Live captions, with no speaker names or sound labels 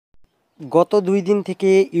গত 2 দিন থেকে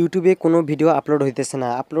ইউটিউবে কোনো ভিডিও আপলোড হইতেছে না।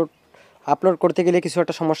 আপলোড করতে গেলে কিছু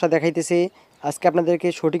একটা সমস্যা দেখাইতেছে। আজকে আপনাদেরকে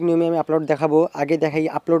সঠিক নিয়মে আমি আপলোড দেখাবো। আগে দেখাই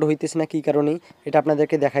আপলোড হইতেছে না কী কারণে, এটা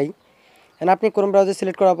আপনাদেরকে দেখাই। আপনি ক্রোম ব্রাউজার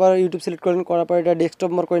সিলেক্ট করার পর ইউটিউব সিলেক্ট করার পর এটা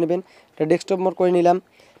ডেস্কটপ মোড করে নেবেন। এটা ডেস্কটপ মোড করে নিলাম।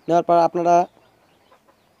 নেওয়ার পর আপনারা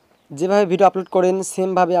যেভাবে ভিডিও আপলোড করেন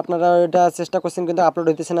সেমভাবে আপনারা এটা চেষ্টা করছেন, কিন্তু আপলোড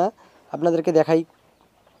হইতেছে না। আপনাদেরকে দেখাই।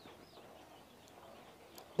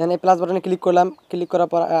 দেন এই প্লাস বাটনে ক্লিক করলাম। ক্লিক করার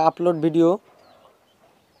পর আপলোড ভিডিও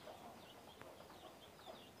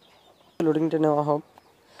লোডিংটা নেওয়া হোক।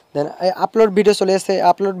 দেন আপলোড ভিডিও চলে এসেছে।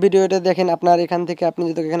 আপলোড ভিডিওটা দেখেন, আপনার এখান থেকে আপনি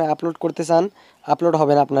যদি এখানে আপলোড করতে চান আপলোড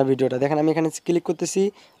হবে না আপনার ভিডিওটা। দেখেন আমি এখানে ক্লিক করতেছি,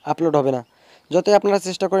 আপলোড হবে না। যতই আপনারা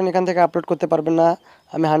চেষ্টা করেন এখান থেকে আপলোড করতে পারবেন না।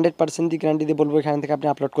 আমি 100% গ্যারান্টি দিয়ে বলবো এখান থেকে আপনি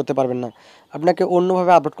আপলোড করতে পারবেন না। আপনাকে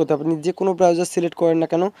অন্যভাবে আপলোড করতে হবে। আপনি যে কোনো ব্রাউজার সিলেক্ট করেন না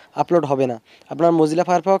কেন আপলোড হবে না। আপনার মজিলা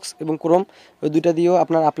ফায়ারফক্স এবং ক্রোম ওই দুইটা দিয়েও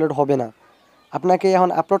আপনার আপলোড হবে না। আপনাকে এখন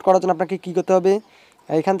আপলোড করার জন্য আপনাকে কী করতে হবে,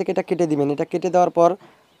 এখান থেকে এটা কেটে দিবেন। এটা কেটে দেওয়ার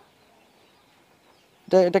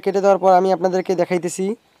পর আমি আপনাদেরকে দেখাইতেছি।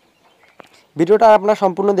 ভিডিওটা আপনার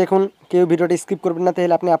সম্পূর্ণ দেখুন, কেউ ভিডিওটা স্কিপ করবেন না,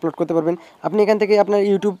 তাহলে আপনি আপলোড করতে পারবেন। আপনি এখান থেকে আপনার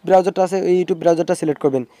ইউটিউব ব্রাউজারটা আছে, এই ইউটিউব ব্রাউজারটা সিলেক্ট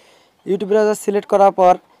করবেন। ইউটিউব ব্রাউজার সিলেক্ট করার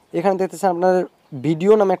পর এখানে দেখতেছেন আপনার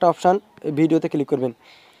ভিডিও নামে একটা অপশান, এই ভিডিওতে ক্লিক করবেন।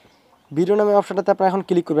 ভিডিও নামে অপশানটাতে আপনার এখন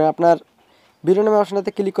ক্লিক করবেন। আপনার ভিডিও নামে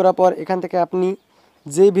অপশানটাতে ক্লিক করার পর এখান থেকে আপনি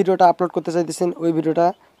যে ভিডিওটা আপলোড করতে চাইতেছেন ওই ভিডিওটা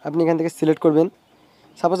আপনি এখান থেকে সিলেক্ট করবেন।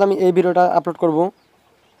 সাপোজ আমি এই ভিডিওটা আপলোড করব।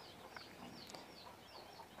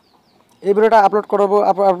 এই ভিডিওটা আপলোড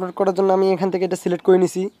করার জন্য আমি এখান থেকে এটা সিলেক্ট করে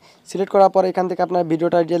নিছি। সিলেক্ট করার পর এখান থেকে আপনার ভিডিও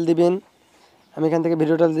টাইটেল দিবেন। আমি এখান থেকে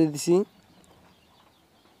ভিডিও টাইটেল দিয়ে দিছি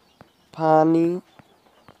ফানি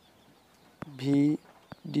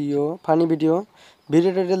ভিডিও।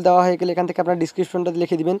 ভিডিও টাইটেল দেওয়া হয়ে গেলে এখান থেকে আপনার ডিসক্রিপশনটা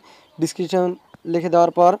লিখে দিবেন। ডিসক্রিপশন লিখে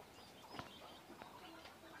দেওয়ার পর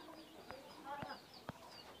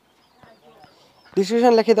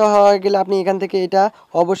ডিসক্রিপশন লিখে দেওয়া হয়ে গেলে আপনি এখান থেকে এটা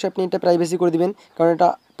অবশ্যই আপনি এটা প্রাইভেসি করে দিবেন, কারণ এটা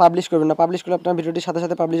পাবলিশ করবেন না। পাবলিশ করলে আপনার ভিডিওটির সাথে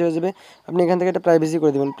সাথে পাবলিশ হয়ে যাবে। আপনি এখান থেকে এটা প্রাইভেসি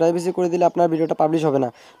করে দেবেন। প্রাইভেসি করে দিলে আপনার ভিডিওটা পাবলিশ হবে না।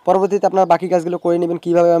 পরবর্তীতে আপনার বাকি কাজগুলো করে নেবেন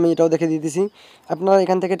কীভাবে, আমি এটাও দেখে দিতেছি। আপনারা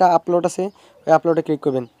এখান থেকে এটা আপলোড আছে, ওই আপলোডে ক্লিক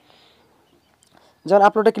করবেন। যখন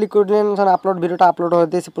আপলোডে ক্লিক করলেন, যখন ভিডিওটা আপলোড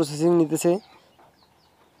হতেছে, প্রসেসিং নিতেছে।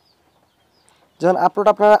 যখন আপলোড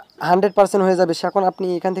আপনার 100% হয়ে যাবে, এখন আপনি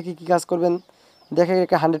এখান থেকে কী কাজ করবেন দেখে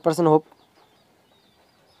 100% হোক।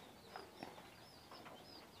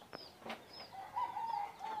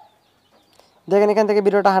 দেখেন এখান থেকে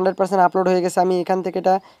ভিডিওটা 100% আপলোড হয়ে গেছে। আমি এখান থেকে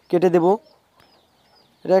এটা কেটে দেবো।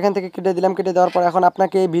 এটা এখান থেকে কেটে দিলাম। কেটে দেওয়ার পর এখন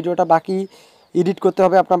আপনাকে এই ভিডিওটা বাকি এডিট করতে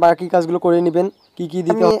হবে। আপনার বাকি কাজগুলো করে নেবেন, কী কী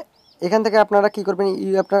দিতে হবে। এখান থেকে আপনারা কী করবেন,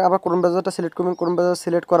 আপনার আবার ক্রোম ব্রাউজারটা সিলেক্ট করবেন। ক্রোম ব্রাউজার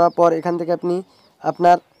সিলেক্ট করার পর এখান থেকে আপনি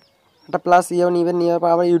আপনার একটা প্লাস নেবেন। নেওয়ার পর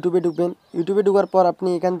আবার ইউটিউবে ঢুকবেন। ইউটিউবে ঢোকার পর আপনি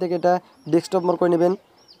এখান থেকে এটা ডেস্কটপ মোড করে নেবেন।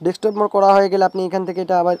 ডেস্কটপ মোড করা হয়ে গেলে আপনি এখান থেকে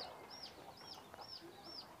এটা আবার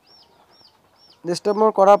ডেস্কটপ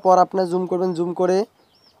মোড করার পর আপনার জুম করবেন। জুম করে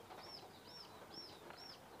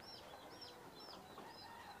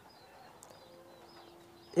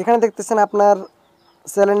এখানে দেখতেছেন আপনার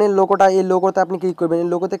চ্যানেলের লোগোটা, এই লোগোতে আপনি ক্লিক করবেন। এই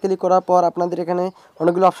লোগোতে ক্লিক করার পর আপনাদের এখানে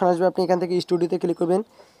অনেকগুলো অপশান আসবে। আপনি এখান থেকে স্টুডিওতে ক্লিক করবেন।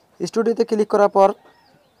 স্টুডিওতে ক্লিক করার পর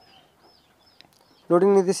লোডিং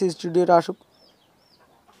নিতেছি, স্টুডিওটা আসুক।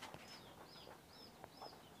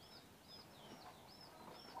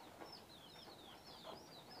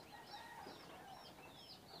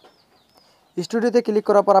 স্টুডিওতে ক্লিক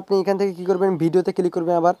করার পর আপনি এখান থেকে কী করবেন, ভিডিওতে ক্লিক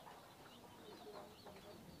করবেন। আবার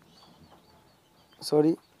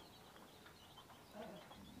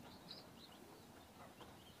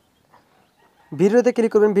ভিডিওতে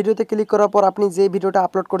ক্লিক করবেন। ভিডিওতে ক্লিক করার পর আপনি যে ভিডিওটা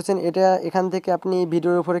আপলোড করছেন এটা এখান থেকে আপনি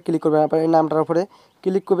ভিডিওর উপরে ক্লিক করবেন। আপনার এই নামটার উপরে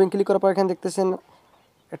ক্লিক করবেন। ক্লিক করার পর এখানে দেখতেছেন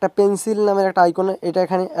একটা পেন্সিল নামের একটা আইকন, এটা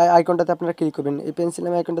এখানে আইকনটাতে আপনারা ক্লিক করবেন। এই পেন্সিল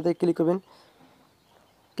নামের আইকনটাতে ক্লিক করবেন।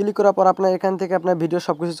 ক্লিক করার পর আপনার এখান থেকে আপনার ভিডিও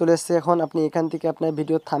সব কিছু চলে এসেছে। এখন আপনি এখান থেকে আপনার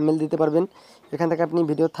ভিডিও থাম্বনেল দিতে পারবেন। এখান থেকে আপনি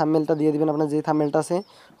ভিডিও থাম্বনেলটা দিয়ে দিবেন। আপনার যে থাম্বনেলটা আছে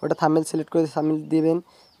ওটা থাম্বনেল সিলেক্ট করে থাম্বনেল দিবেন।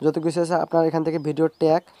 যত কিছু আছে আপনার এখান থেকে ভিডিওর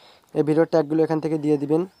ট্যাগ, এই ভিডিওর ট্যাগগুলো এখান থেকে দিয়ে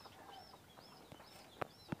দিবেন।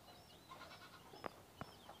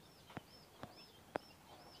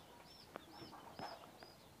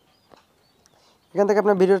 এখান থেকে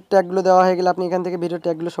আপনার ভিডিওর ট্যাগগুলো দেওয়া হয়ে গেলে আপনি এখান থেকে ভিডিওর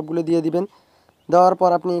ট্যাগগুলো সবগুলো দিয়ে দিবেন। দেওয়ার পর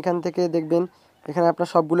আপনি এখান থেকে দেখবেন এখানে আপনার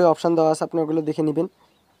সবগুলো অপশান দেওয়া আছে, আপনি ওগুলো দেখে নেবেন।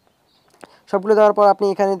 সবগুলো দেওয়ার পর আপনি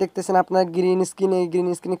এখানে দেখতেছেন আপনার গ্রিন স্ক্রিনে, এই গ্রিন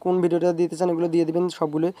স্ক্রিনে কোন ভিডিওটা দিতে চান এগুলো দিয়ে দিবেন।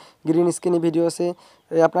 সবগুলো গ্রিন স্ক্রিনে ভিডিও আছে,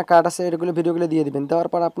 আপনার কার্ড আছে, এগুলো ভিডিওগুলো দিয়ে দিবেন। দেওয়ার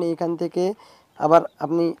পর আপনি এখান থেকে আবার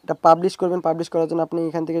আপনি এটা পাবলিশ করবেন। পাবলিশ করার জন্য আপনি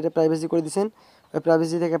এখান থেকে এটা প্রাইভেসি করে দিয়েছেন, ওই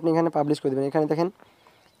প্রাইভেসি থেকে আপনি এখানে পাবলিশ করে দেবেন। এখানে দেখেন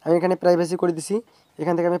আমি এখানে প্রাইভেসি করে দিছি,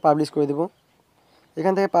 এখান থেকে আমি পাবলিশ করে দেবো।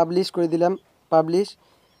 এখান থেকে পাবলিশ করে দিলাম, পাবলিশ।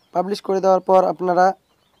 পাবলিশ করে দেওয়ার পর আপনারা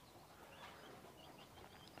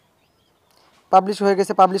পাবলিশ হয়ে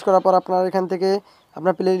গেছে। পাবলিশ করার পর আপনারা এখান থেকে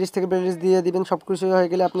আপনার প্লে লিস্ট থেকে প্লে লিস্ট দিয়ে দিবেন। সব কিছু হয়ে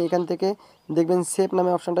গেলে আপনি এখান থেকে দেখবেন সেভ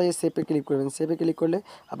নামে অপশনটা, এই সেভে ক্লিক করবেন। সেভে ক্লিক করলে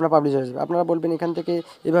আপনার পাবলিশ হয়ে যাবে। আপনারা বলবেন এখান থেকে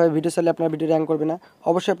এভাবে ভিডিও চাইলে আপনার ভিডিও র্যাঙ্ক করবে না।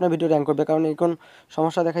 অবশ্যই আপনার ভিডিও র্যাঙ্ক করবে, কারণ এখন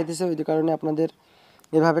সমস্যা দেখাইতেছে, ওই কারণে আপনাদের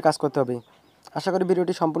এভাবে কাজ করতে হবে। আশা করি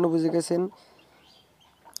ভিডিওটি সম্পূর্ণ বুঝে গেছেন।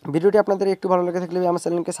 ভিডিওটি আপনাদের একটু ভালো লেগে থাকলে আমার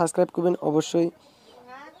চ্যানেলকে সাবস্ক্রাইব করবেন। অবশ্যই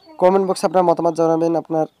কমেন্ট বক্সে আপনার মতামত জানাবেন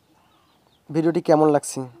আপনার ভিডিওটি কেমন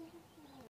লাগছে।